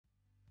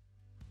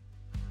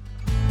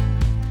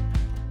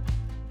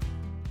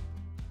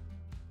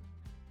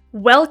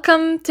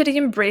Welcome to the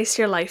Embrace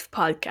Your Life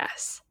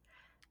podcast,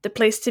 the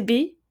place to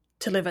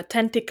live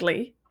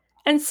authentically,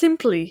 and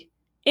simply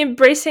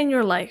embracing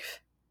your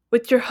life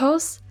with your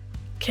host,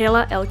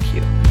 Kayla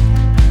LQ.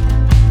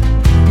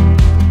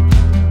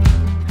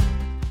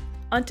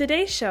 On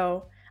today's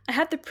show, I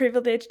had the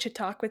privilege to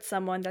talk with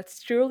someone that's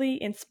truly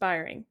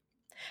inspiring.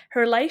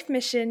 Her life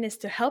mission is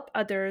to help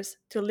others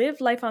to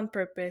live life on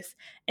purpose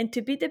and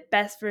to be the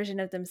best version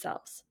of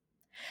themselves.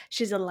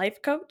 She's a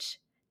life coach,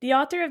 the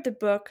author of the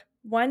book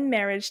One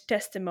Marriage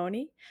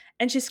Testimony,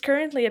 and she's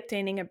currently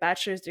obtaining a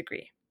bachelor's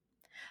degree.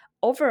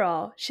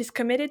 Overall, she's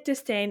committed to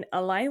staying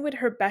aligned with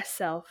her best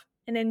self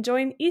and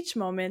enjoying each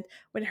moment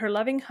with her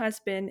loving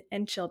husband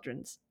and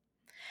children.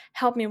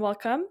 Help me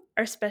welcome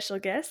our special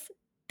guest,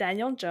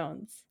 Daniel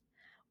Jones.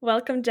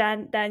 Welcome,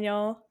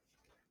 Daniel.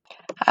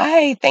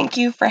 Hi, thank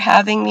you for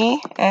having me,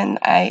 and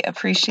I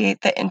appreciate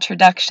the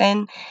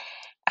introduction.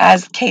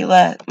 As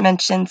Kayla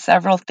mentioned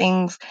several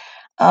things,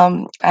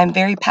 I'm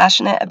very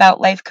passionate about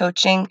life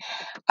coaching.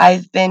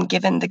 I've been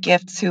given the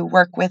gift to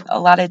work with a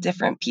lot of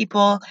different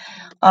people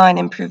on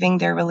improving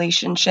their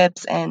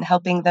relationships and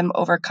helping them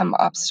overcome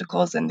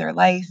obstacles in their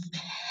life.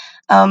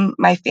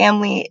 My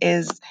family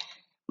is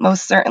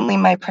most certainly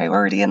my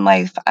priority in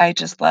life. I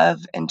just love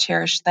and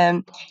cherish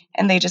them,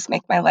 and they just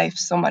make my life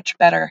so much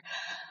better.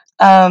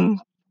 Um,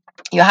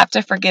 You'll have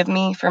to forgive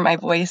me for my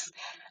voice.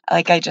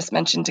 Like I just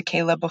mentioned to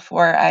Kayla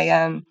before,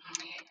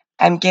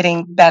 I'm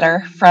getting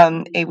better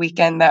from a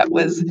weekend that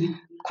was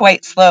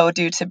quite slow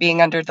due to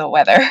being under the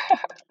weather.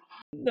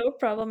 No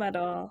problem at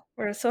all.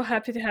 We're so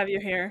happy to have you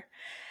here.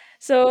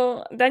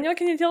 So, Daniel,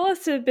 can you tell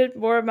us a bit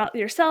more about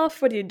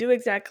yourself? What do you do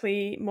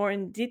exactly, more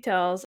in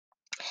details?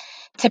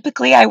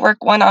 Typically, I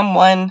work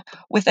one-on-one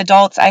with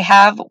adults. I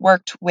have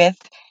worked with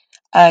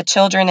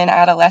children and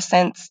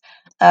adolescents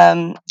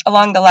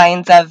along the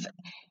lines of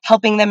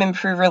helping them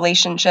improve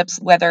relationships,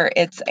 whether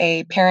it's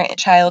a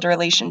parent-child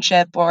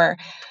relationship or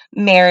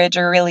marriage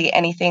or really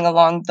anything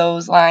along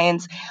those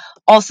lines.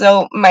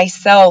 Also,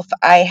 myself,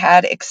 I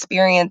had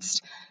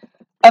experienced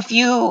a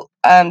few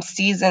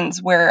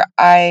seasons where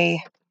I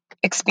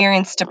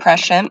experienced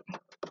depression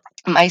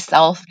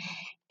myself.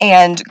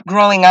 And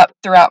growing up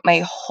throughout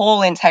my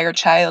whole entire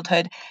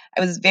childhood,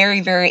 I was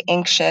very, very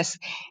anxious.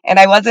 And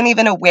I wasn't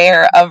even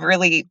aware of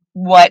really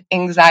what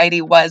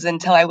anxiety was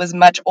until I was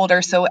much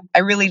older. So I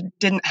really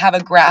didn't have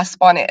a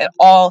grasp on it at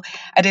all.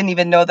 I didn't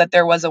even know that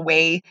there was a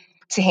way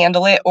to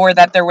handle it or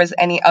that there was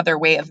any other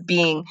way of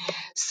being.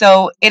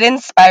 So it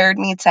inspired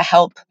me to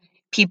help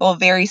people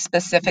very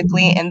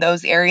specifically in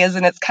those areas.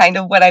 And it's kind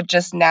of what I've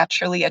just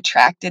naturally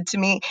attracted to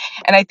me.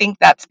 And I think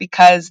that's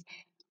because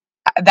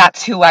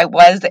that's who I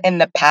was in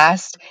the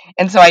past.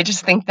 And so I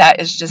just think that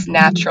is just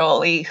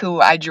naturally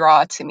who I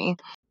draw to me.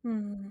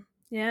 Hmm.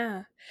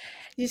 Yeah.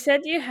 You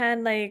said you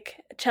had like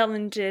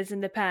challenges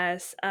in the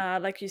past,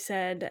 like you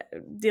said,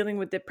 dealing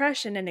with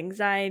depression and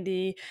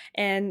anxiety,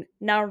 and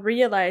now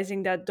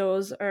realizing that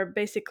those are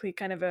basically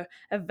kind of a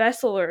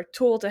vessel or a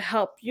tool to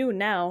help you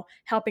now,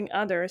 helping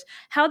others.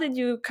 How did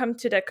you come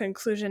to that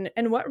conclusion,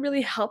 and what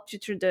really helped you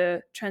through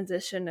the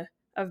transition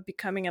of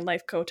becoming a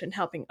life coach and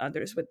helping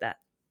others with that?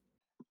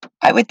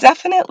 I would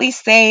definitely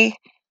say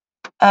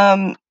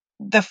um,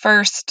 the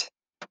first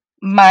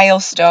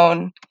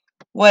milestone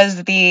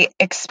was the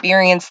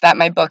experience that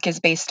my book is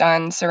based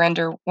on,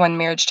 Surrender One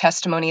Marriage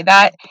Testimony.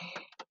 That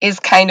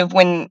is kind of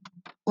when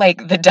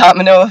like the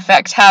domino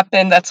effect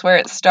happened. That's where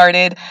it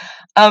started.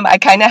 I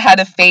kind of had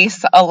to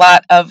face a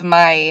lot of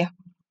my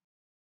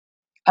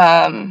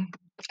I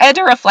had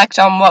to reflect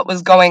on what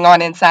was going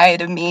on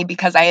inside of me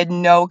because I had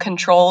no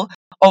control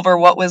over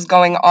what was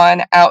going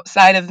on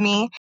outside of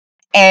me.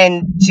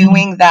 And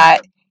doing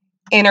that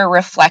inner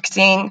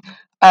reflecting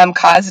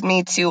caused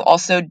me to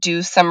also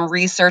do some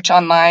research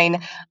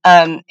online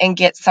and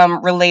get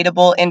some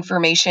relatable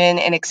information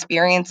and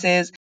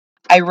experiences.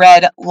 I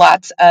read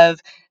lots of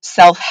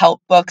self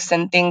help books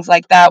and things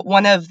like that.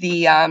 One of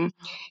the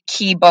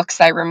key books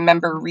I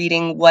remember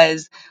reading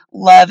was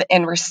Love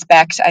and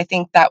Respect. I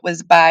think that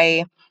was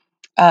by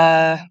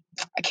I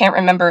can't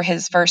remember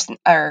his first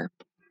or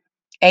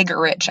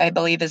Egerich, I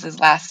believe is his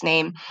last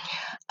name.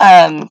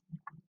 Um,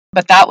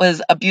 but that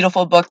was a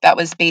beautiful book that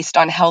was based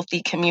on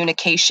healthy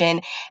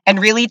communication and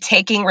really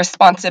taking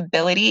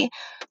responsibility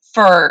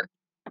for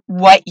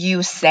what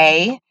you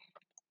say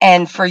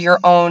and for your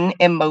own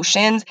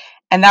emotions.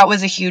 And that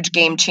was a huge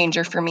game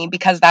changer for me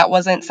because that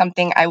wasn't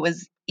something I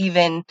was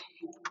even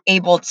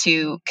able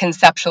to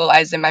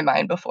conceptualize in my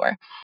mind before.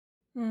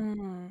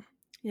 Mm.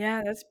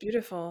 Yeah, that's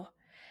beautiful.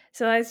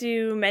 So, as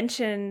you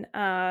mentioned,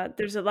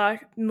 there's a lot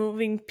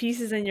moving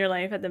pieces in your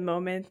life at the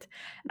moment,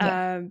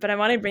 Yeah. but I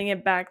want to bring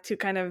it back to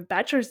kind of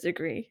bachelor's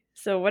degree.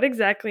 So, what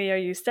exactly are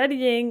you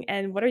studying,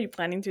 and what are you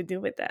planning to do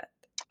with that?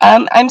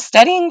 I'm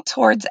studying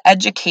towards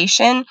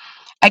education.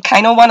 I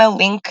kind of want to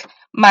link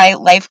my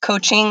life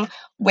coaching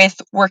with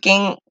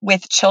working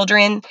with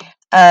children,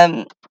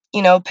 um,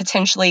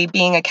 potentially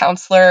being a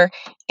counselor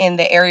in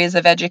the areas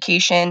of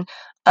education.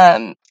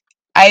 Um,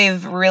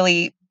 I've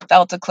really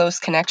felt a close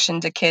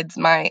connection to kids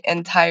my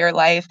entire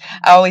life.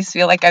 I always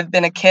feel like I've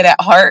been a kid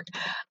at heart,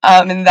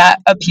 and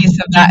that a piece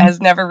of that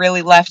has never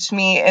really left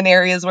me in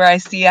areas where I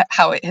see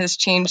how it has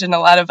changed in a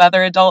lot of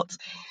other adults.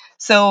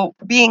 So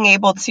being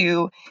able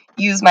to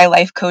use my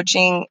life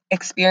coaching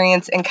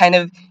experience and kind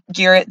of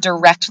gear it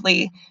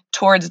directly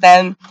towards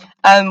them.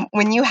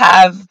 When you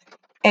have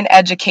an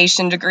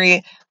education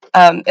degree,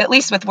 at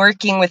least with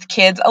working with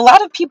kids, a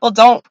lot of people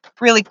don't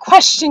really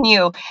question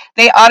you.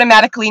 They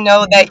automatically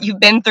know that you've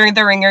been through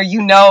the ringer,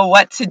 you know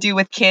what to do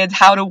with kids,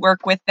 how to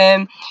work with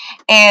them.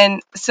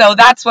 And so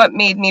that's what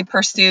made me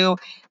pursue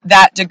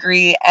that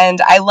degree.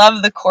 And I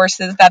love the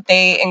courses that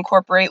they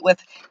incorporate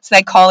with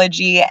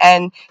psychology,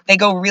 and they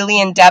go really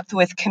in depth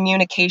with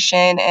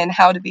communication and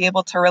how to be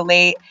able to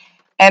relate.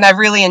 And I've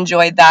really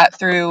enjoyed that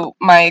through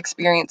my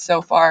experience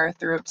so far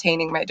through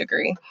obtaining my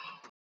degree.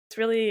 It's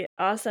really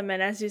awesome,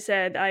 and as you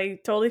said, I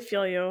totally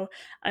feel you.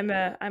 I'm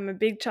a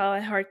big child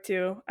at heart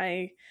too.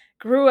 I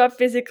grew up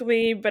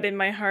physically, but in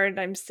my heart,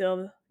 I'm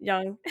still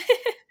young.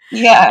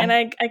 Yeah, And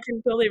I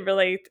can totally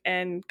relate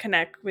and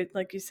connect with,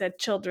 like you said,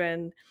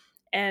 children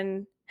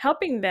and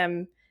helping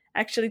them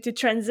actually to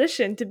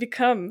transition to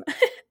become,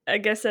 I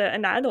guess,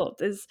 an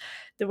adult is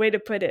the way to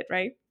put it,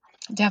 right?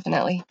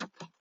 definitely.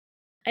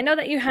 I know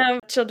that you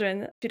have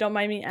children. If you don't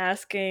mind me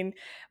asking,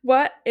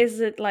 what is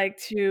it like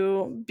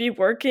to be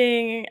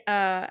working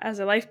as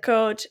a life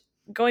coach,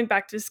 going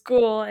back to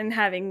school, and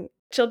having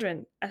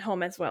children at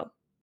home as well?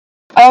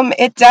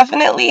 It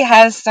definitely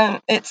has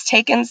it's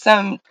taken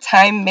some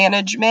time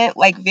management,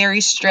 like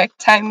very strict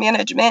time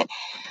management,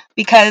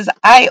 because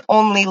I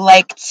only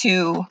like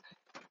to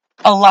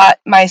allot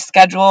my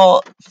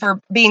schedule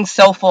for being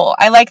so full.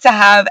 I like to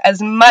have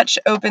as much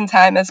open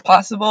time as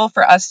possible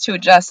for us to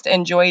just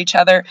enjoy each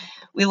other.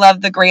 We love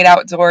the great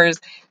outdoors.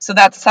 So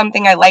that's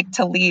something I like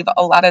to leave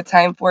a lot of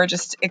time for,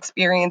 just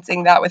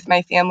experiencing that with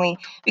my family,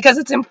 because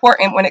it's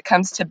important when it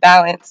comes to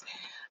balance.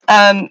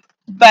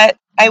 But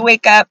I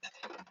wake up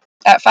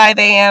at 5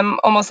 a.m.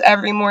 almost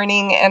every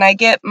morning, and I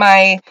get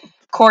my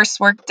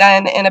coursework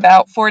done in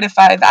about 4 to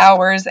 5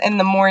 hours in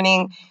the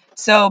morning.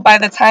 So by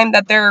the time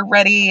that they're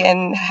ready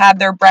and had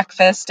their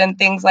breakfast and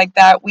things like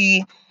that,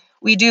 we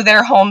do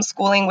their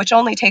homeschooling, which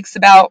only takes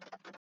about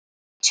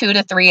 2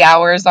 to 3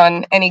 hours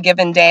on any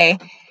given day.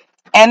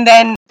 And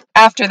then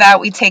after that,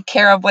 we take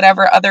care of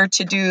whatever other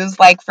to dos.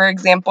 Like, for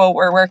example,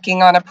 we're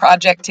working on a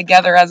project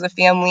together as a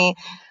family,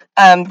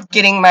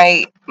 getting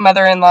my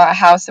mother in law a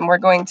house, and we're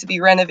going to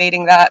be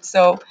renovating that.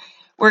 So,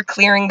 we're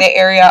clearing the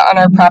area on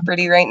our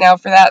property right now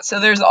for that. So,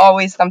 there's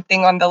always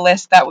something on the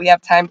list that we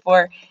have time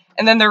for.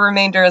 And then the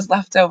remainder is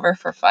left over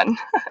for fun.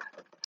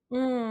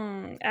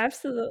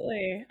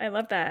 Absolutely. I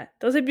love that.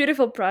 Those are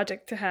beautiful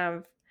project to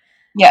have.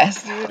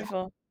 Yes.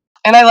 Beautiful.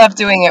 And I love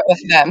doing it with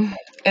them.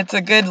 It's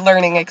a good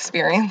learning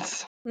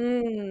experience.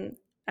 Mm,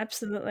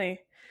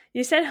 absolutely.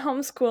 You said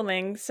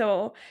homeschooling,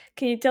 so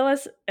can you tell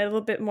us a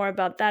little bit more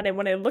about that and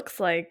what it looks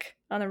like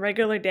on a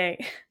regular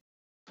day?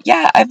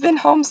 Yeah, I've been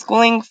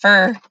homeschooling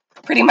for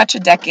pretty much a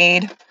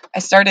decade. I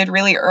started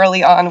really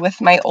early on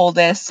with my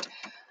oldest.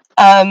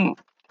 Um,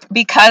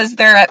 because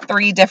they're at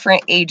three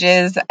different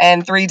ages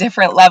and three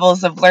different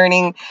levels of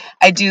learning,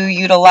 I do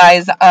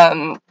utilize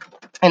an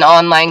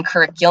online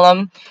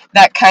curriculum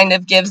that kind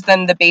of gives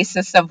them the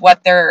basis of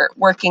what they're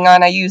working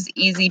on. I use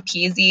Easy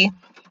Peasy.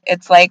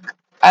 It's like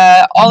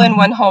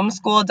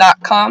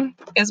allinonehomeschool.com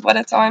is what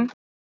it's on.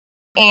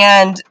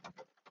 And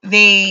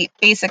they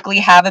basically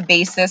have a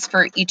basis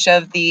for each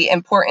of the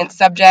important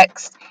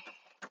subjects,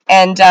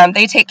 and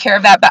they take care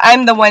of that. But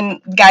I'm the one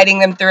guiding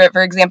them through it.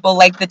 For example,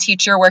 like the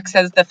teacher works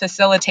as the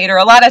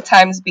facilitator a lot of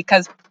times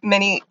because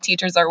many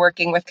teachers are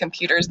working with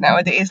computers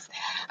nowadays.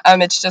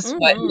 It's just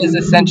what is Hmm.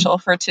 essential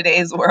for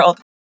today's world.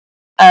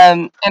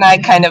 And I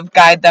kind of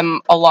guide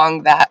them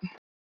along that.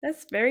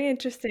 That's very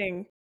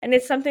interesting. And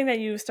it's something that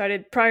you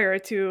started prior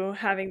to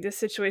having this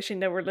situation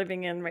that we're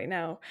living in right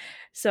now.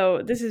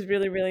 So this is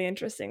really, really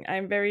interesting.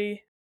 I'm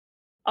very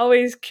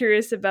always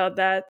curious about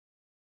that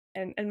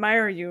and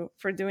admire you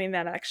for doing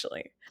that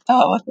actually.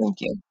 Oh, well,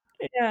 thank you.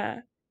 Yeah.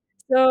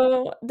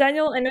 So,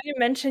 Daniel, I know you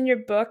mentioned your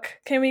book.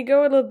 Can we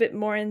go a little bit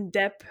more in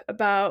depth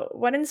about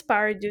what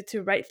inspired you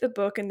to write the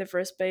book in the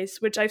first place,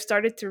 which I've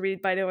started to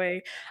read, by the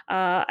way.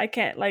 I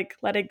can't like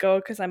let it go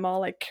because I'm all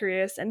like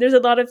curious, and there's a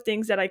lot of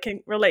things that I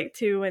can relate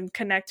to and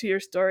connect to your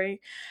story.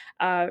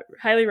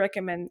 Highly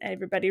recommend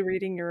everybody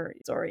reading your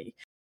story.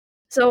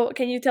 So,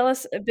 can you tell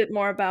us a bit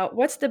more about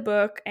what's the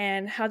book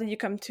and how did you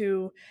come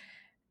to,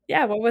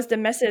 yeah, what was the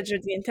message or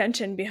the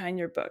intention behind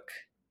your book?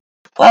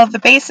 Well, the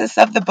basis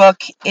of the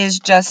book is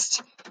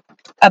just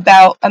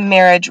about a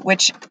marriage,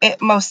 which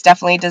it most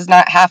definitely does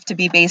not have to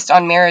be based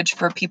on marriage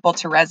for people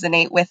to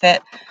resonate with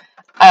it.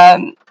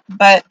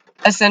 But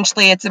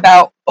essentially, it's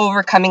about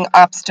overcoming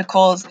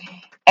obstacles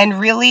and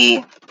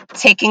really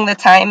taking the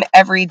time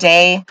every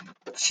day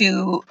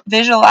to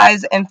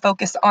visualize and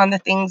focus on the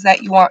things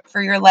that you want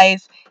for your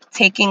life,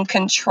 taking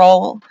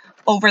control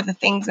over the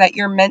things that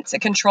you're meant to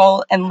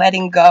control and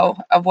letting go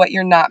of what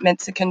you're not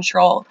meant to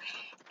control.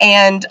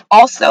 And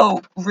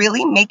also,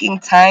 really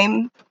making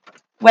time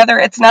whether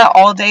it's not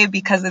all day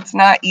because it's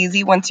not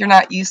easy once you're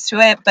not used to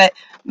it, but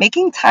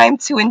making time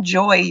to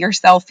enjoy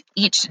yourself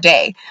each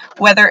day,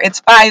 whether it's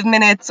 5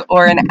 minutes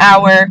or an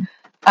hour,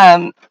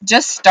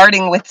 just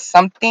starting with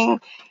something.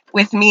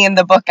 With me in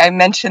the book, I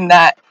mentioned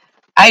that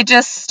I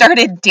just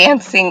started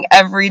dancing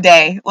every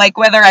day, like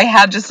whether I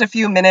had just a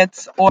few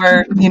minutes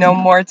or,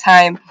 more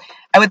time.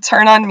 I would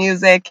turn on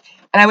music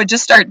and I would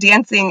just start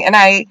dancing. And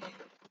I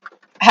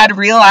had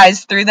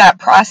realized through that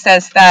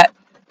process that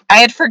I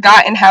had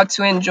forgotten how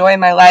to enjoy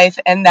my life,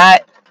 and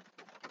that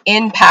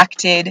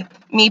impacted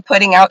me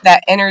putting out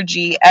that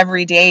energy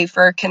every day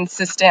for a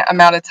consistent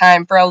amount of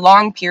time, for a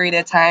long period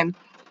of time.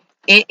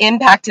 It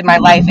impacted my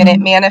life and it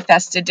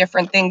manifested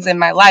different things in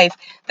my life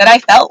that I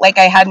felt like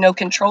I had no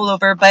control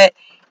over. But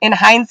in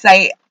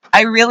hindsight,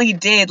 I really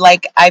did.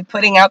 Like, I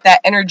putting out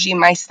that energy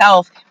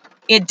myself,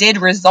 it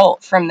did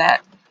result from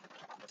that.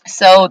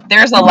 So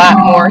there's a lot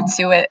more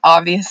to it,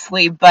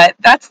 obviously, but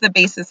that's the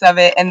basis of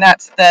it, and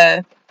that's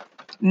the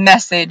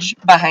message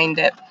behind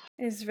it.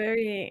 It's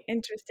very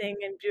interesting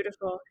and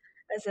beautiful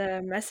as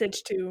a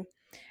message to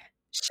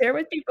share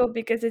with people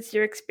because it's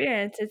your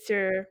experience,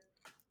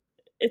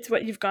 it's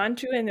what you've gone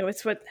through and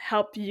it's what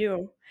helped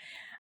you.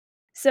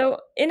 So,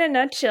 in a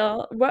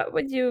nutshell, what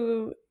would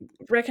you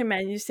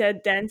recommend? You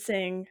said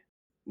dancing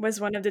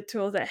was one of the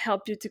tools that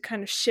helped you to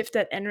kind of shift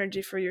that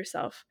energy for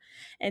yourself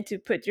and to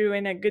put you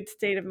in a good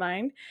state of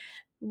mind.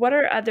 What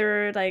are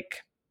other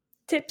like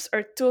tips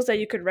or tools that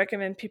you could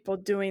recommend people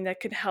doing that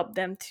could help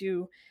them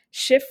to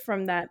shift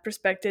from that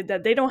perspective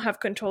that they don't have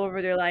control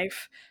over their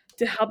life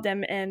to help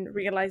them and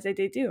realize that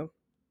they do?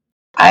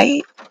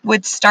 I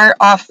would start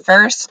off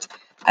first.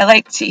 I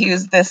like to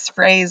use this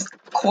phrase,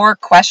 core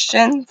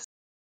questions,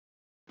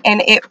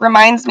 and it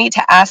reminds me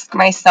to ask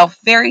myself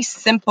very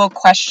simple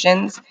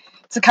questions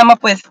to come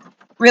up with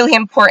really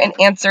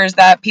important answers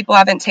that people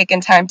haven't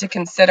taken time to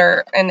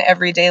consider in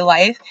everyday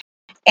life.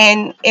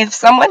 And if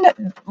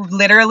someone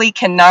literally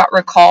cannot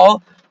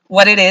recall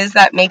what it is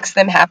that makes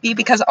them happy,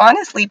 because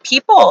honestly,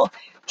 people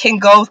can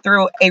go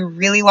through a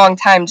really long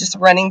time just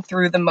running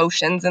through the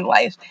motions in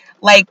life,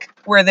 like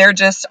where they're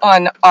just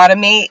on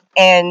automate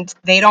and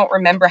they don't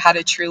remember how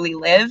to truly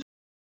live.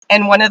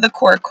 And one of the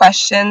core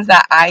questions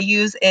that I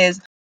use is,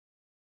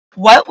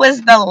 what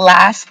was the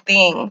last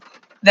thing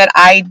that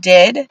I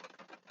did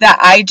that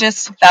I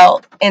just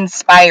felt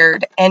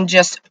inspired and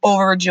just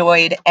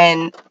overjoyed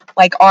and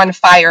like on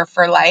fire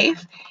for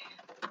life?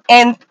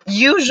 And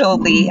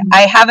usually,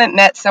 I haven't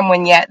met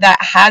someone yet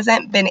that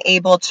hasn't been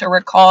able to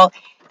recall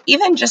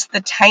even just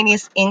the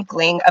tiniest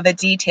inkling of a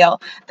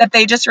detail that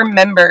they just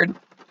remembered,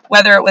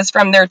 whether it was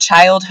from their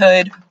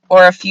childhood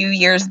or a few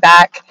years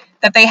back,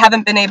 that they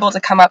haven't been able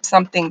to come up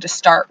something to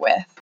start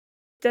with.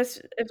 That's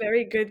a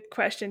very good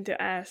question to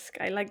ask.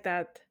 I like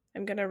that.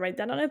 I'm gonna write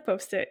that on a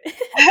post-it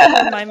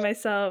to remind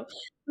myself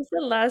what's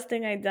the last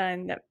thing I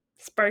done that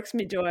sparks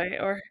me joy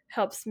or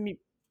helps me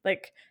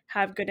like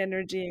have good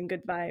energy and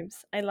good vibes.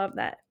 I love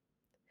that.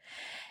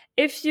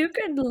 If you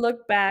could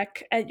look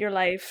back at your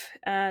life,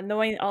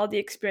 knowing all the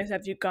experience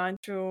that you've gone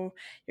through,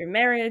 your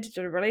marriage,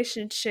 your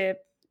relationship,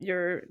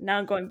 you're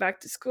now going back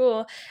to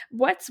school,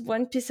 what's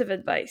one piece of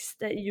advice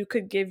that you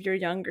could give your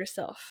younger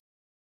self?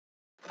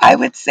 I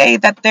would say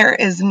that there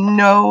is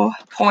no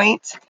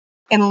point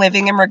in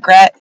living in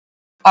regret.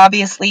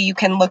 Obviously, you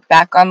can look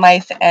back on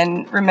life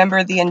and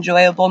remember the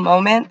enjoyable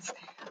moments,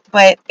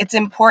 but it's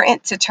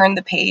important to turn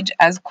the page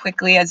as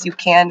quickly as you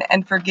can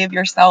and forgive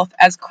yourself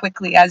as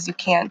quickly as you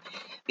can,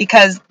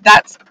 because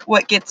that's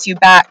what gets you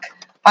back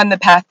on the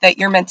path that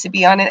you're meant to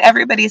be on. And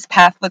everybody's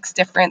path looks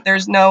different.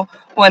 There's no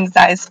one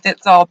size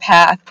fits all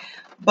path,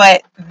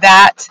 but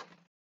that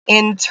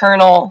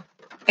internal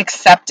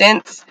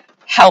acceptance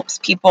helps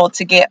people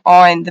to get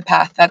on the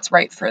path that's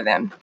right for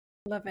them.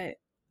 Love it.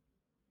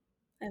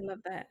 I love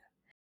that.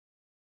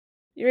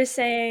 You're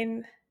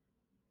saying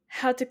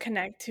how to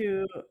connect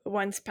to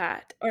one's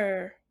path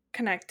or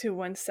connect to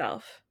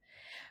oneself.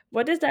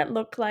 What does that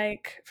look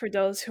like for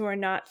those who are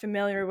not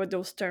familiar with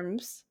those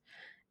terms?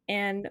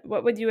 And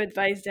what would you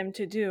advise them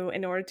to do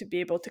in order to be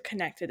able to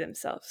connect to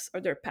themselves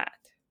or their path?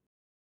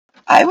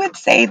 I would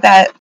say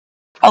that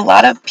a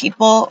lot of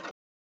people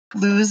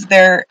lose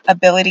their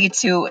ability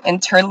to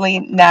internally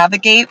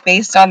navigate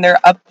based on their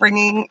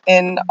upbringing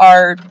in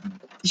our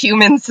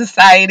human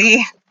society.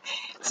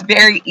 It's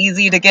very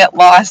easy to get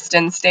lost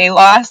and stay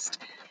lost.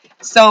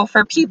 So,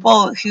 for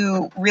people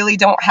who really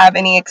don't have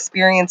any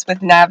experience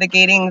with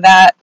navigating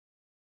that,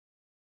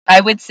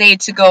 I would say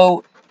to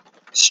go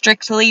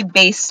strictly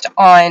based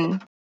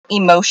on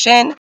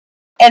emotion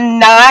and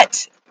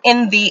not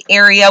in the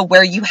area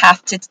where you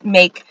have to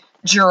make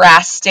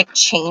drastic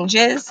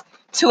changes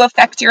to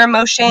affect your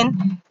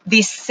emotion.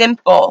 These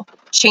simple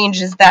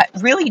changes that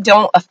really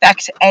don't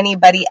affect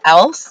anybody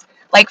else.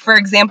 Like, for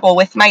example,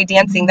 with my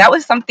dancing, that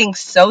was something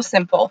so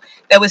simple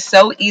that was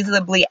so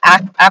easily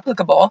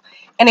applicable.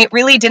 And it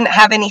really didn't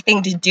have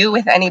anything to do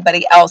with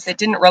anybody else. It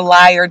didn't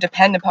rely or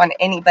depend upon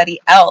anybody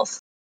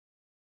else.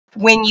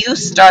 When you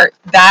start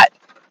that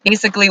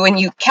basically when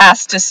you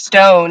cast a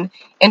stone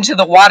into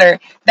the water,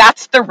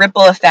 that's the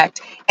ripple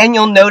effect. And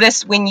you'll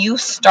notice when you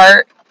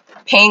start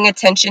paying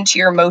attention to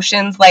your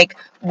emotions, like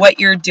what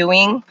you're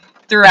doing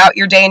throughout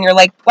your day, and you're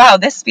like, wow,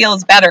 this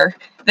feels better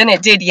than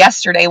it did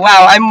yesterday.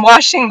 Wow, I'm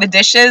washing the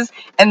dishes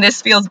and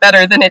this feels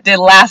better than it did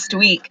last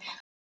week.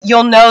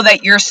 You'll know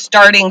that you're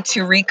starting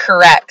to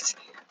recorrect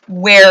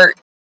where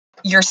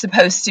you're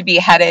supposed to be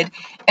headed.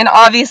 And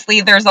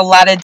obviously, there's a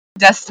lot of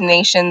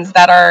destinations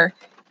that are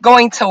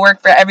going to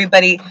work for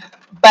everybody,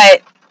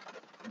 but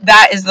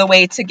that is the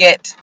way to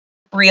get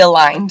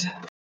realigned.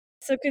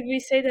 So could we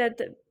say that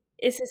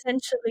it's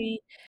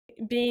essentially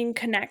being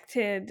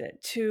connected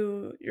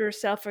to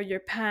yourself or your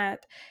path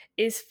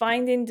is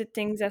finding the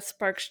things that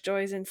sparks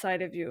joys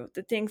inside of you,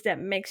 the things that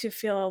makes you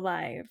feel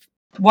alive.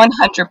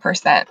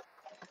 100%.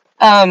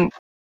 Um,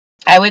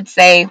 I would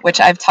say, which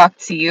I've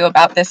talked to you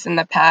about this in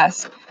the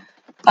past,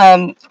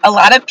 a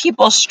lot of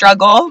people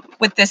struggle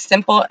with this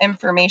simple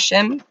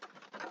information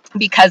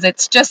because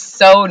it's just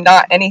so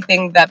not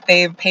anything that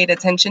they've paid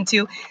attention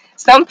to.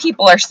 Some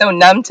people are so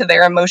numb to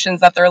their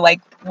emotions that they're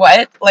like,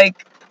 what?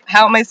 Like,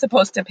 how am I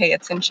supposed to pay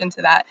attention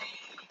to that?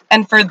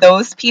 And for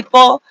those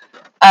people,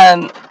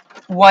 um,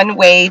 one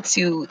way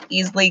to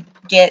easily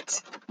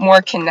get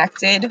more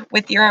connected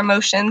with your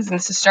emotions and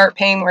to start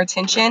paying more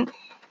attention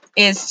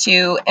is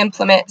to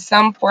implement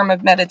some form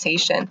of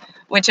meditation,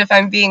 which, if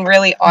I'm being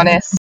really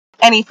honest,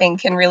 anything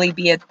can really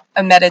be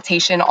a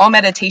meditation. All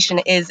meditation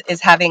is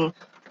having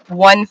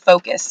one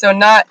focus. So,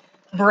 not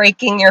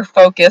breaking your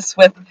focus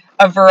with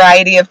a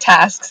variety of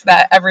tasks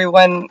that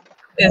everyone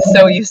is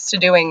so used to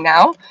doing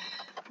now.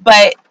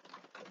 But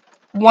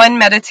one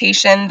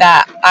meditation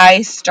that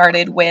I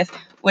started with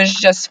was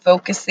just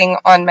focusing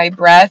on my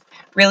breath,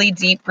 really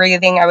deep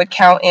breathing. I would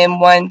count in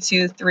 1,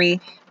 2, 3,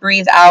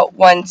 breathe out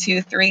 1,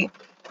 2, 3.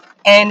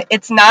 And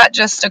it's not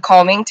just a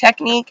calming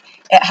technique,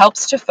 it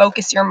helps to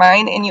focus your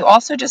mind, and you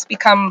also just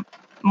become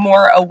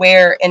more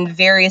aware in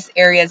various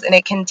areas, and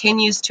it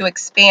continues to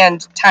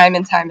expand time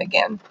and time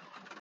again.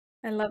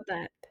 I love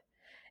that.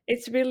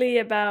 It's really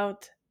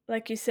about,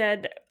 like you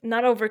said,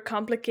 not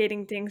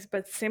overcomplicating things,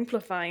 but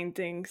simplifying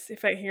things,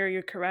 if I hear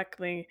you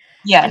correctly,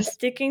 and Yes,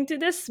 sticking to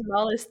the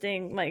smallest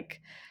thing. Like,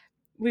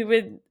 we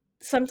would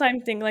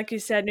sometimes think, like you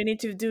said, you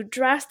need to do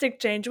drastic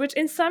change, which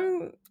in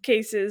some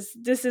cases,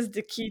 this is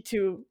the key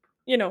to,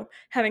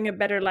 having a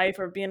better life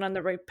or being on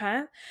the right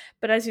path.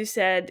 But as you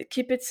said,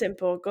 keep it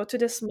simple. Go to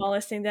the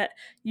smallest thing that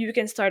you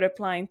can start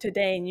applying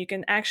today, and you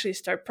can actually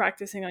start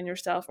practicing on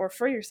yourself or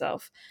for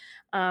yourself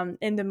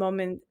in the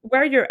moment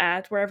where you're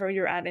at, wherever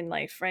you're at in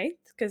life, right?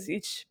 Because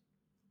each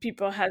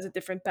people has a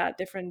different path,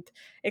 different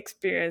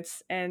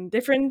experience, and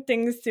different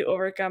things to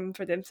overcome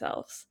for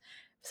themselves.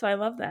 So I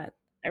love that.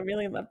 I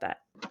really love that.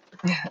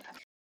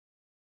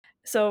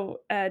 So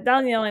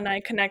Danielle and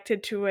I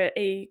connected to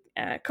a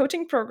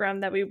coaching program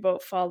that we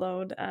both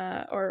followed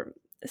or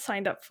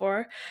signed up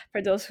for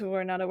those who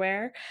are not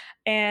aware.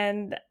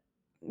 And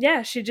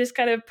yeah, she just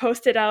kind of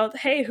posted out,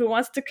 hey, who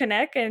wants to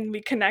connect? And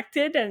we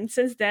connected. And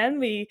since then,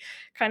 we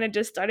kind of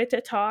just started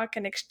to talk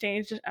and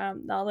exchange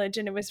knowledge.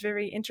 And it was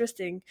very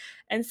interesting.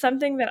 And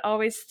something that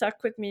always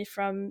stuck with me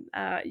from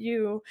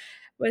you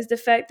was the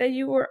fact that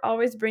you were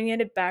always bringing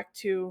it back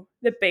to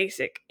the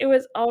basic. It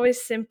was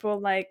always simple,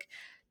 like,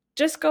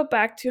 just go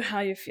back to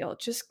how you feel,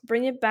 just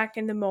bring it back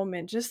in the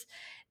moment. Just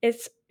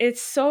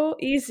it's so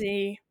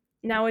easy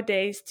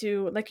nowadays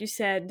to, like you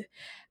said,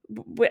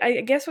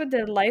 I guess with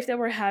the life that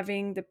we're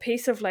having, the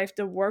pace of life,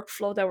 the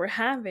workflow that we're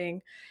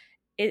having,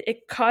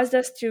 it caused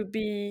us to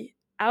be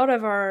out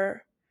of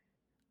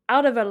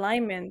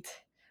alignment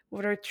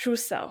with our true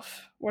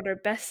self, with our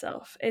best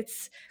self.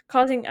 It's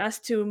causing us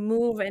to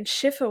move and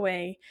shift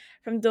away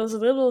from those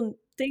little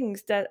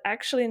things that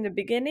actually, in the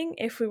beginning,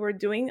 if we were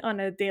doing on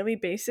a daily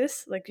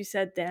basis, like you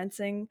said,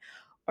 dancing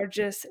or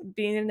just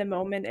being in the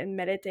moment and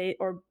meditate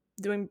or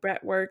doing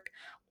breath work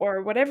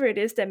or whatever it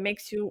is that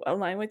makes you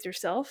align with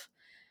yourself,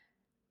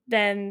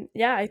 then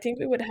yeah, I think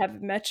we would have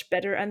a much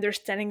better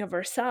understanding of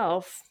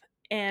ourselves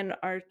and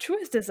our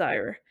truest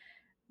desire,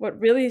 what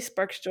really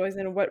sparks joys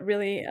and what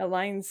really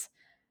aligns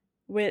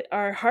with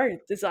our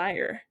heart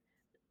desire.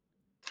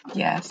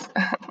 yes.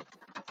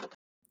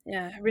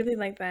 Yeah, I really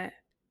like that.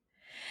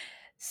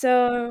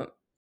 So,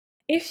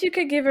 if you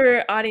could give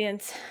our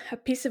audience a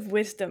piece of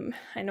wisdom,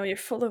 I know you're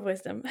full of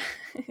wisdom,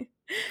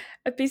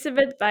 a piece of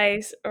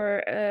advice,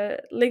 or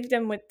leave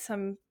them with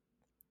some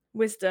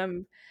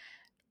wisdom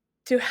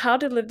to how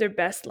to live their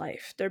best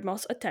life, their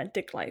most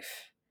authentic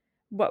life,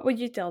 what would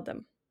you tell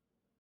them?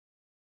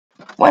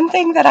 One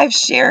thing that I've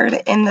shared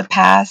in the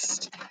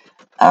past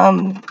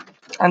um,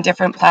 on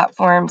different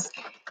platforms,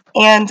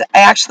 and I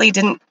actually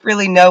didn't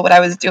really know what I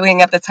was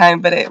doing at the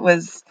time, but it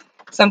was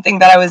something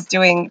that I was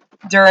doing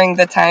during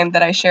the time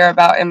that I share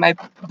about in my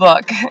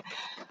book.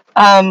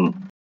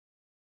 Um,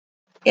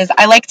 is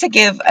I like to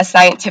give a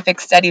scientific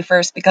study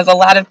first because a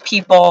lot of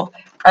people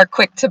are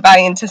quick to buy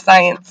into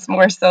science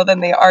more so than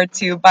they are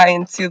to buy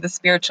into the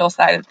spiritual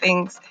side of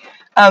things.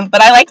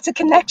 But I like to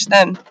connect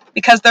them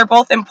because they're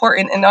both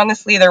important and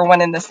honestly, they're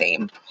one and the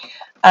same.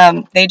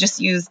 They just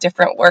use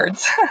different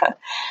words.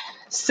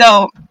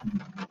 So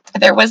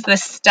there was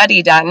this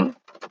study done,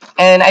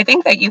 and I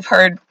think that you've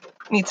heard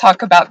me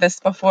talk about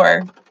this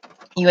before.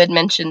 You had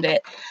mentioned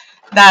it,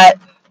 that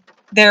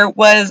there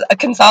was a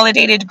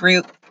consolidated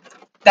group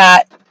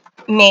that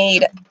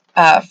made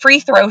free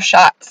throw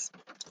shots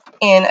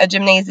in a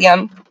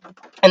gymnasium,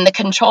 and the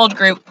controlled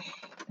group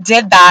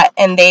did that,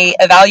 and they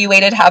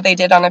evaluated how they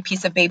did on a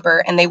piece of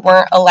paper, and they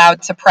weren't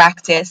allowed to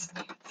practice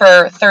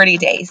for 30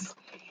 days.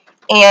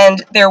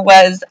 And there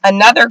was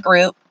another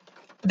group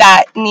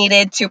that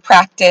needed to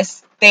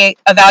practice. They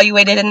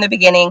evaluated in the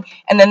beginning,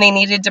 and then they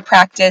needed to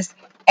practice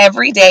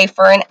every day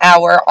for an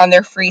hour on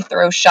their free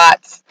throw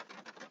shots.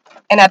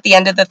 And at the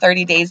end of the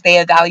 30 days, they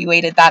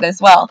evaluated that as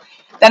well.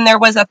 Then there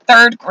was a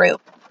third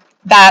group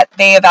that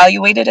they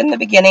evaluated in the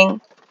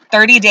beginning.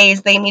 30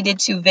 days, they needed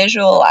to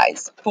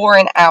visualize for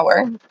an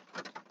hour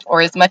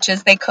or as much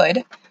as they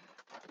could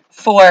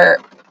for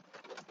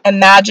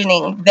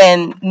imagining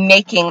them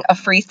making a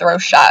free throw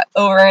shot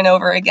over and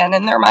over again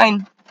in their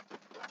mind.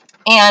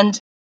 And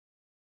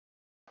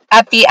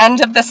at the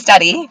end of the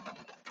study,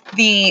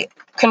 the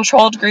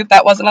controlled group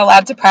that wasn't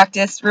allowed to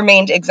practice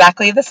remained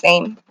exactly the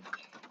same.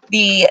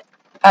 The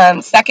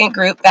second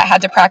group that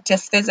had to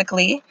practice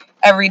physically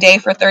every day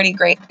for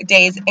 30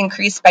 days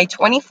increased by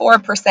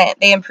 24%.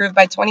 They improved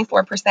by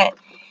 24%.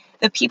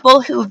 The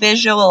people who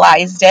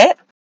visualized it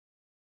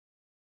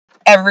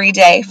every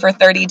day for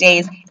 30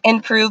 days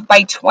improved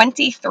by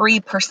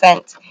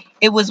 23%.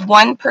 It was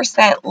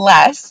 1%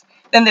 less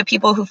than the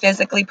people who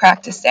physically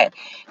practiced it.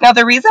 Now,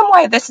 the reason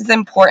why this is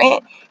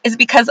important is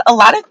because a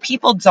lot of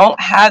people don't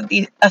have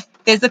a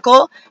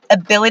physical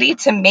ability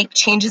to make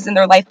changes in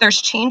their life.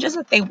 There's changes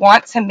that they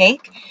want to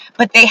make,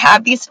 but they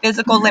have these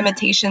physical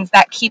limitations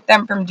that keep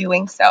them from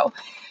doing so.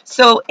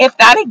 So if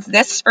that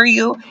exists for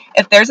you,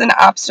 if there's an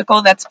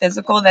obstacle that's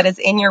physical that is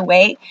in your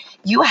way,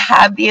 you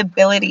have the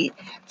ability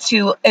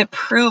to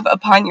improve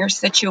upon your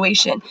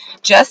situation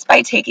just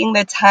by taking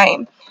the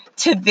time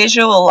to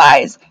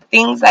visualize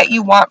things that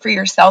you want for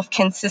yourself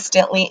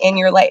consistently in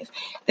your life.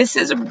 This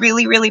is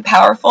really, really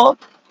powerful.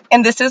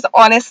 And this is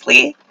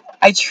honestly,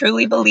 I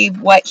truly believe,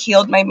 what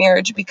healed my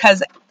marriage,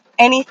 because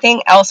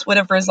anything else would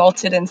have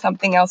resulted in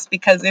something else.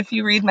 Because if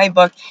you read my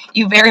book,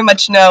 you very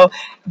much know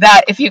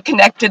that if you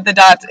connected the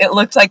dots, it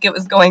looked like it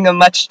was going a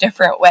much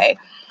different way.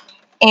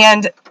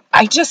 And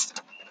I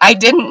just, I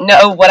didn't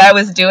know what I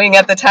was doing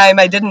at the time.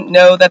 I didn't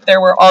know that there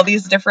were all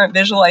these different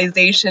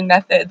visualization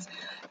methods.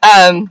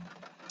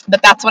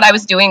 But that's what I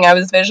was doing. I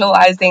was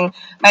visualizing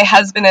my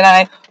husband and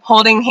I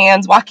holding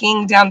hands,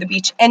 walking down the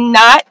beach, and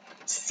not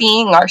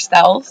seeing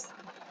ourselves,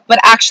 but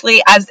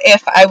actually as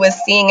if I was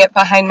seeing it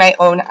behind my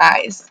own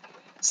eyes.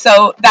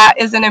 So that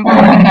is an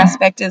important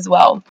aspect as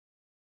well.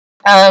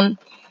 Um,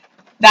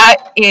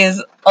 that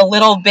is a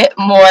little bit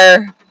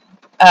more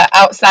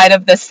outside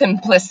of the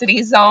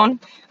simplicity zone.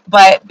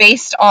 But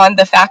based on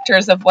the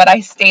factors of what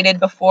I stated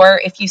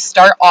before, if you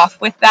start off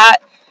with that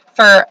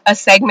for a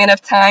segment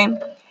of time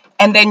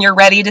and then you're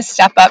ready to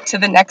step up to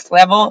the next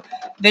level,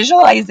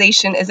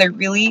 visualization is a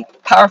really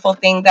powerful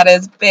thing that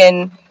has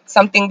been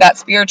something that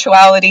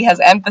spirituality has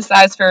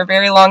emphasized for a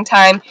very long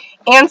time.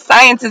 And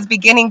science is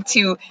beginning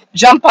to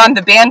jump on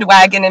the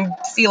bandwagon and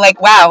see,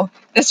 like, wow,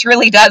 this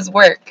really does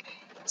work.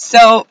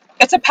 So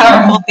it's a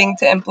powerful thing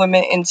to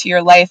implement into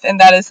your life,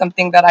 and that is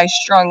something that I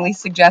strongly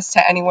suggest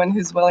to anyone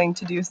who's willing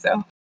to do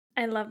so.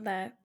 I love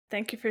that.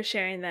 Thank you for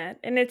sharing that.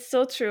 And it's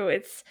so true.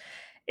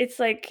 It's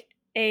like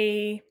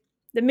a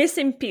the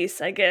missing piece,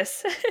 I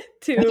guess,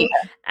 to Yeah.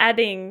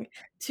 adding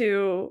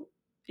to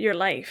your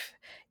life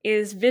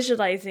is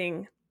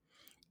visualizing.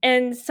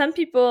 And some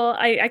people,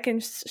 I can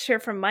share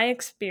from my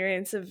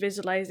experience of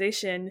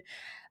visualization,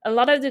 a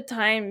lot of the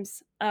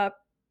times,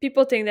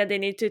 people think that they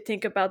need to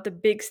think about the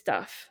big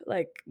stuff,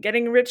 like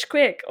getting rich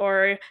quick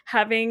or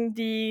having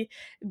the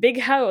big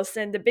house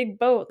and the big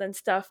boat and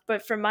stuff.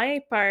 But for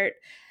my part,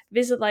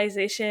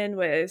 visualization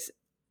was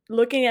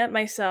looking at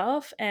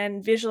myself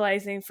and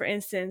visualizing, for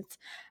instance,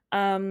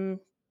 um,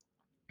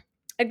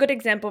 a good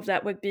example of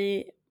that would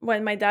be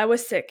when my dad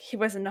was sick, he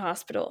was in the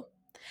hospital.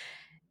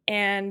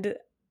 And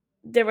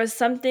there was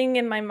something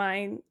in my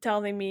mind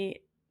telling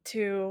me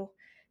to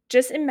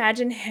just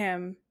imagine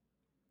him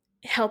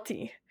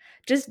healthy.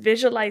 Just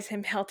visualize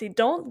him healthy.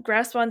 Don't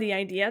grasp on the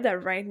idea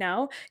that right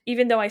now,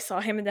 even though I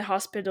saw him in the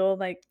hospital,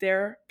 like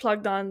they're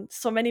plugged on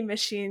so many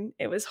machines,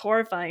 it was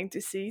horrifying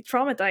to see,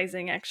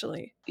 traumatizing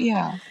actually.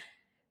 Yeah.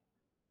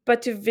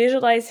 But to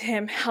visualize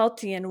him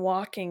healthy and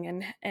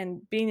walking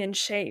and being in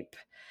shape,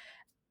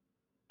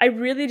 I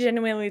really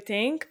genuinely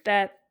think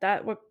that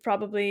that would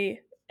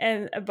probably,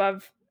 and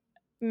above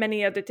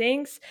many other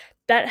things,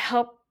 that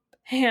helped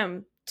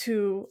him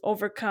to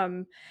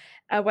overcome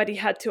what he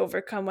had to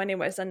overcome when he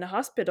was in the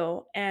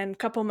hospital. And a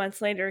couple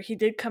months later, he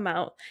did come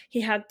out.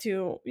 He had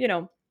to,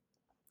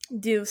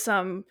 do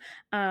some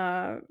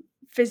uh,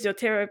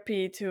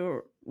 physiotherapy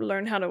to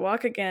learn how to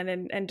walk again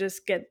and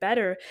just get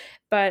better.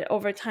 But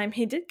over time,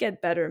 he did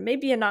get better.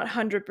 Maybe not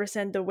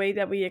 100% the way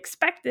that we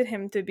expected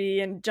him to be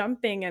and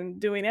jumping and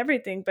doing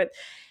everything, but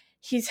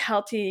he's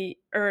healthier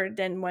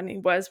than when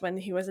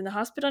he was in the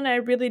hospital. And I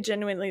really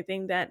genuinely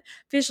think that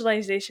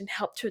visualization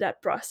helped through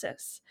that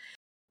process,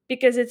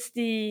 because I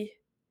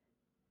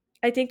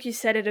think you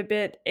said it a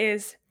bit,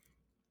 is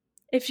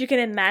if you can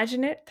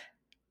imagine it.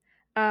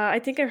 I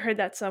think I heard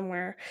that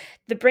somewhere.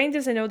 The brain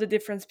doesn't know the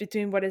difference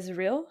between what is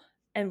real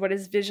and what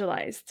is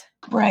visualized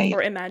Right.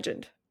 or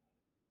imagined.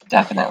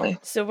 Definitely.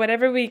 So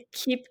whatever we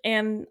keep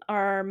in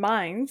our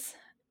minds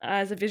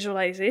as a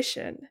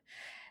visualization,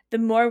 the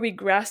more we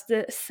grasp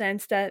the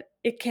sense that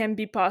it can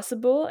be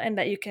possible, and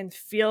that you can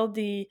feel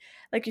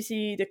like you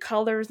see the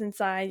colors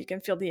inside, you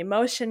can feel the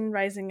emotion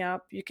rising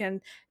up, you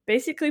can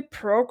basically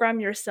program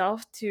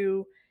yourself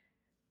to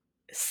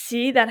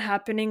see that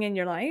happening in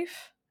your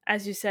life.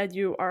 As you said,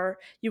 you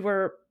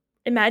were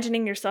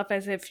imagining yourself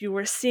as if you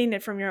were seeing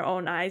it from your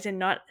own eyes and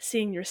not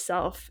seeing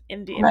yourself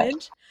in the Right.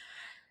 image.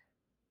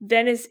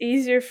 Then it's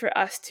easier for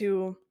us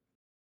to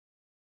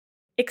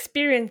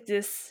experience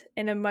this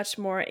in a much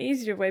more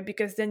easier way,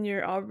 because then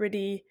you're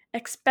already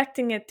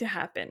expecting it to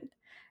happen.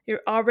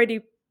 You're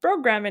already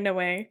programmed in a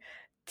way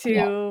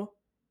Yeah. to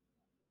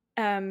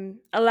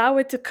allow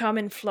it to come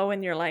and flow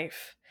in your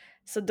life.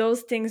 So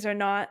those things are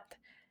not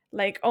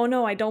like, oh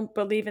no, I don't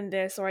believe in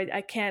this, or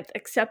I can't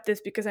accept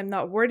this because I'm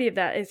not worthy of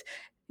that. Is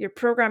you're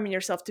programming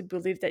yourself to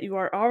believe that you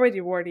are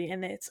already worthy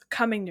and it's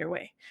coming your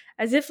way.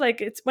 As if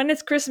like it's when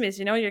it's Christmas,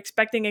 you know, you're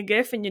expecting a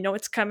gift and you know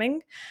it's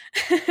coming.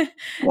 Yeah.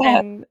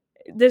 And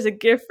there's a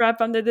gift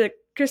wrap under the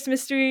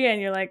Christmas tree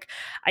and you're like,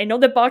 I know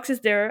the box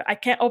is there. I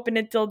can't open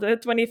it till the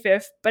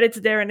 25th, but it's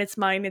there and it's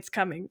mine, it's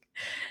coming.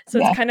 So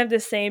it's Yeah. kind of the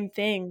same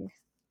thing.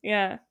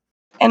 Yeah.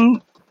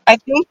 And I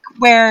think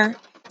where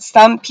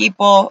some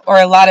people, or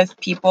a lot of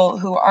people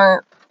who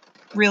aren't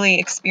really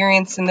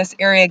experienced in this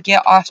area,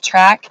 get off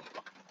track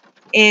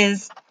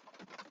is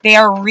they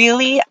are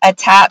really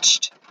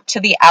attached to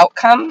the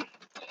outcome,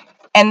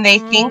 and they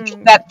think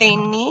Mm. that they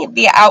need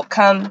the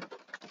outcome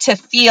to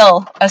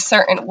feel a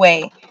certain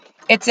way.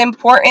 It's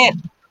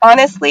important.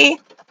 Honestly,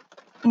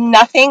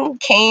 nothing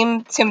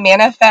came to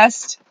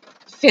manifest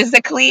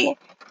physically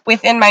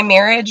within my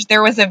marriage.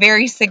 There was a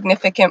very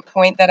significant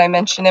point that I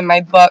mentioned in my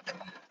book.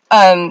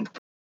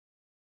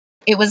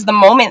 It was the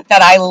moment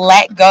that I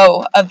let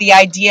go of the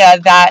idea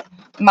that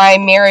my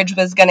marriage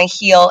was going to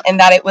heal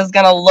and that it was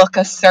going to look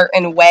a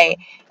certain way.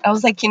 I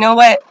was like, you know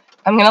what?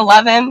 I'm going to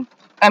love him.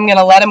 I'm going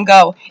to let him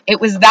go.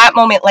 It was that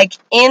moment, like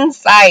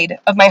inside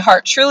of my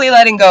heart, truly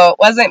letting go. It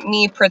wasn't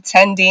me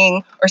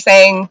pretending or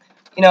saying,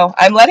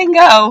 I'm letting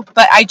go,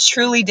 but I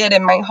truly did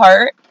in my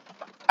heart.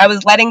 I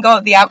was letting go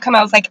of the outcome.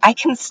 I was like, I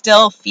can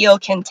still feel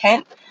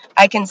content.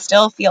 I can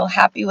still feel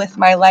happy with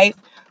my life,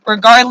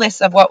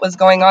 regardless of what was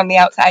going on the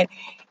outside.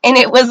 And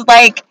it was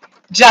like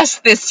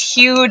just this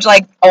huge,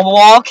 like a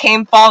wall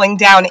came falling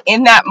down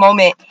in that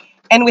moment.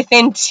 And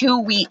within 2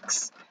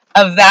 weeks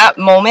of that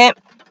moment,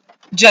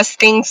 just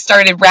things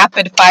started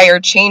rapid fire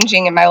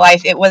changing in my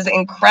life. It was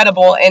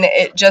incredible. And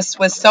it just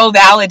was so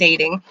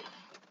validating.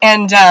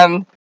 And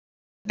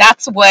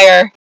that's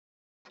where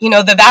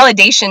the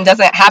validation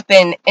doesn't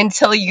happen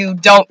until you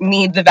don't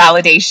need the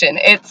validation.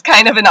 It's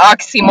kind of an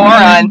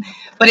oxymoron,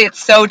 but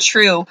it's so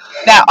true.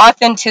 That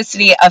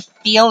authenticity of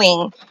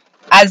feeling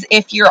as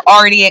if you're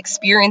already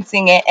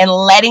experiencing it and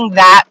letting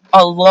that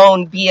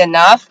alone be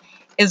enough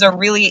is a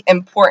really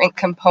important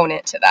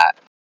component to that.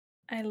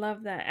 I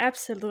love that.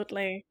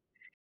 Absolutely.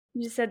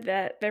 You said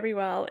that very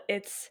well.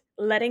 It's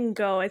letting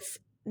go. It's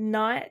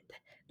not,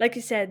 like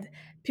you said,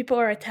 people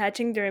are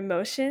attaching their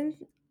emotion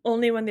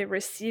only when they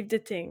receive the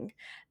thing.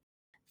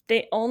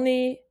 They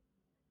only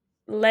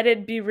let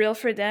it be real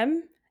for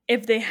them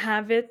if they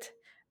have it,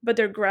 but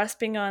they're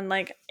grasping on,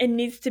 like, it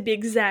needs to be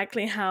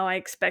exactly how I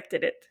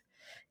expected it.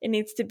 It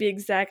needs to be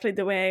exactly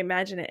the way I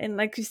imagine it. And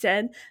like you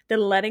said, the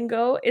letting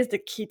go is the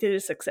key to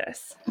the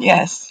success.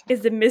 Yes.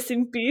 Is the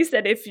missing piece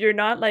that if you're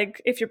not, like,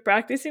 if you're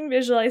practicing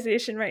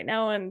visualization right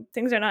now and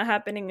things are not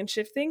happening and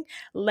shifting,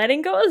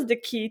 letting go is the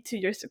key to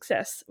your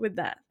success with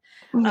that.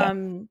 Yeah.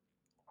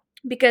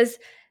 Because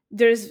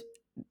there's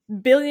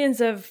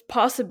billions of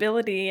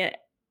possibility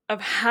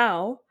of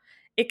how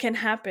it can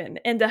happen,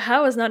 and the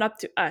how is not up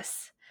to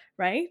us,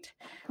 right?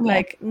 Yeah.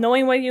 Like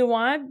knowing what you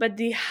want, but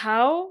the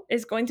how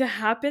is going to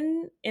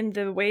happen in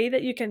the way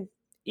that you can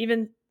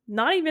even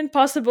not even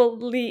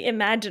possibly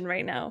imagine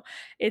right now.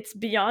 It's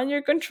beyond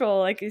your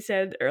control, like you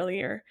said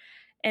earlier.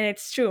 And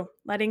it's true,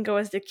 letting go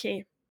is the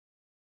key.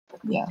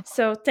 Yeah.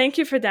 So thank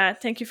you for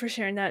that. Thank you for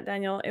sharing that,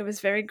 Daniel. It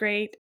was very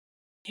great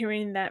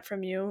hearing that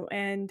from you,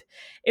 and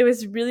it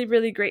was really,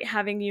 really great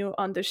having you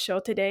on the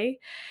show today.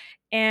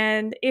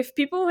 And if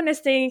people want to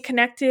stay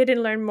connected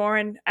and learn more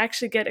and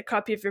actually get a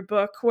copy of your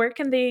book, where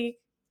can they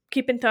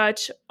keep in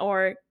touch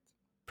or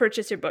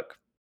purchase your book?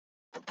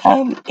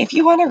 If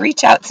you want to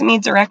reach out to me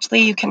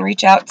directly, you can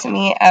reach out to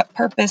me at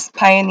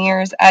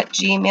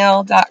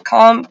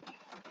purposepioneers@gmail.com.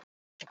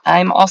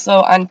 I'm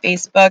also on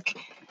Facebook.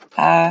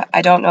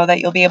 I don't know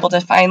that you'll be able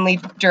to find me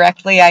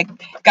directly. I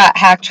got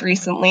hacked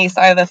recently, so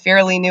I have a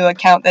fairly new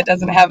account that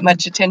doesn't have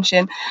much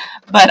attention.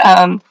 But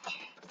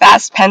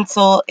Fast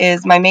Pencil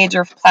is my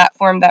major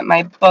platform that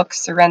my book,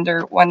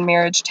 Surrender One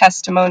Marriage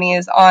Testimony,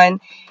 is on.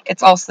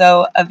 It's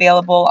also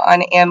available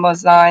on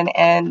Amazon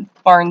and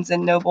Barnes &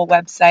 Noble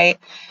website.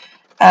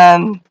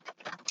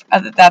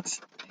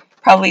 That's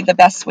probably the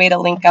best way to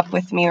link up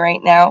with me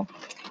right now.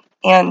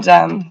 And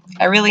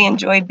I really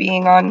enjoyed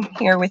being on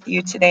here with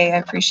you today. I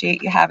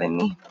appreciate you having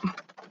me.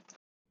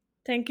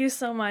 Thank you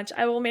so much.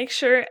 I will make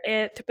sure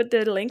to put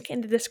the link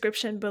in the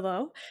description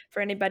below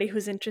for anybody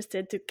who's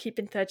interested to keep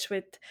in touch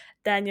with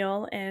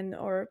Daniel and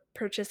or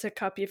purchase a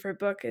copy of her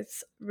book.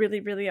 It's really,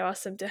 really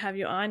awesome to have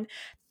you on.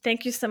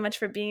 Thank you so much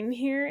for being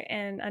here,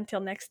 and until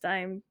next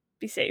time,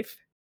 be safe.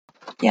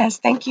 Yes,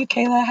 thank you,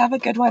 Kayla. Have a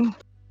good one.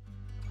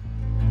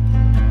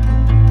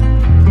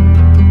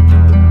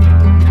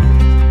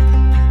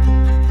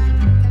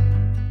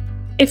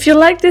 If you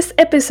like this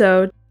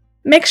episode,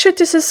 make sure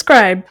to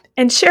subscribe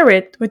and share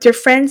it with your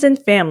friends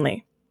and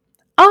family.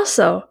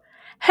 Also,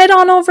 head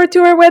on over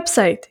to our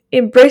website,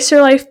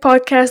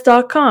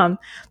 embraceyourlifepodcast.com,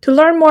 to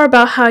learn more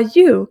about how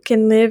you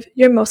can live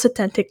your most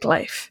authentic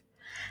life.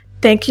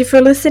 Thank you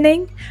for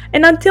listening,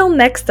 and until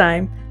next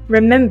time,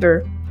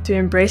 remember to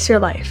embrace your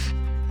life.